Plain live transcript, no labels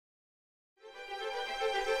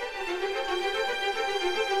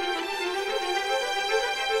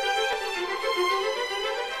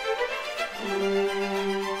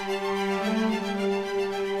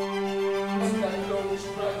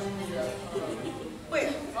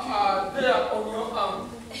there on your arm?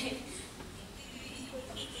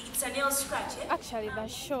 It's a nail scratch, eh? Actually, the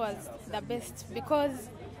show was the best because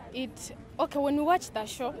when we watch the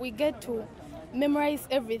show, we get to memorize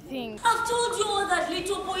everything. I've told you all that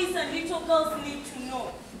little boys and little girls need to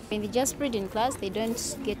know. When they just read in class, they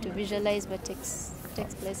don't get to visualize what takes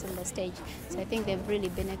place on the stage. So I think they've really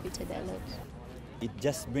benefited a lot. It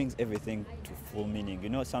just brings everything to full meaning. You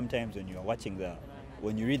know, sometimes when you're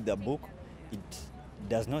when you read the book, it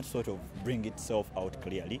does not sort of bring itself out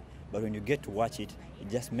clearly, but when you get to watch it, it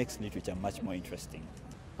just makes literature much more interesting.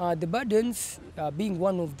 The burdens being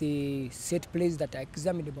one of the set plays that I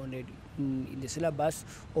examined about in the syllabus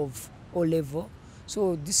of O-level.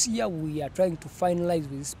 So this year we are trying to finalize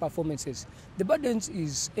with these performances. The burdens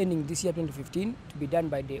is ending this year 2015 to be done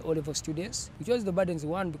by the O-level students. We chose the burdens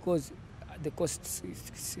one because the cost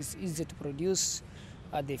is easy to produce.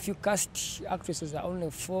 The few cast actresses are only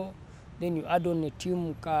 4. Then you add on a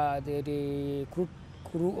team, the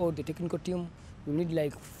crew or the technical team. You need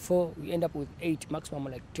like 4, we end up with 8, maximum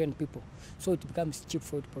like 10 people. So it becomes cheap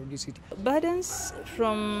for you to produce it. Burdens,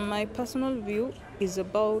 from my personal view, is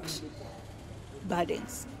about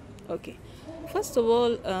burdens. Okay. First of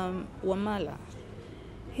all, Wamala,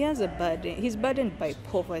 he has a burden. He's burdened by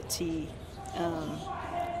poverty.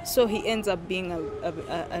 So he ends up being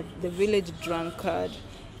the village drunkard.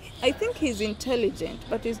 I think he's intelligent,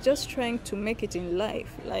 but he's just trying to make it in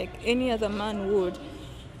life like any other man would.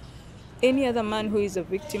 Any other man who is a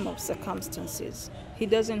victim of circumstances. He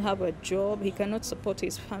doesn't have a job, he cannot support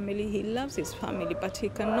his family, he loves his family, but he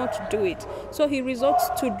cannot do it. So he resorts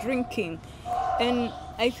to drinking. And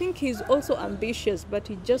I think he's also ambitious, but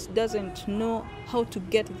he just doesn't know how to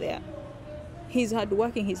get there. He's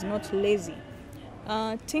hardworking, he's not lazy.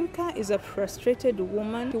 Tinka is a frustrated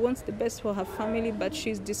woman. She wants the best for her family, but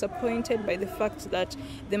she's disappointed by the fact that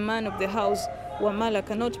the man of the house, Wamala,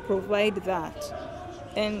 cannot provide that.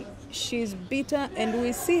 And she's bitter, and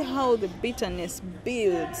we see how the bitterness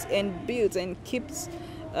builds and keeps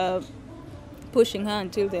pushing her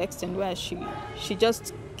until the extent where she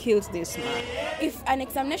just kills this man. If an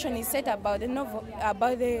examination is set about the novel,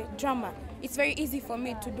 about the drama, it's very easy for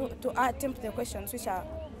me to attempt the questions which are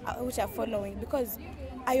following, because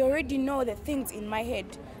I already know the things in my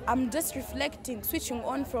head. I'm just reflecting, switching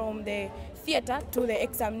on from the theater to the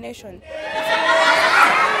examination.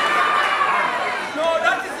 No,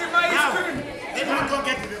 that is in my screen. They don't go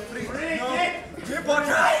get the free. No.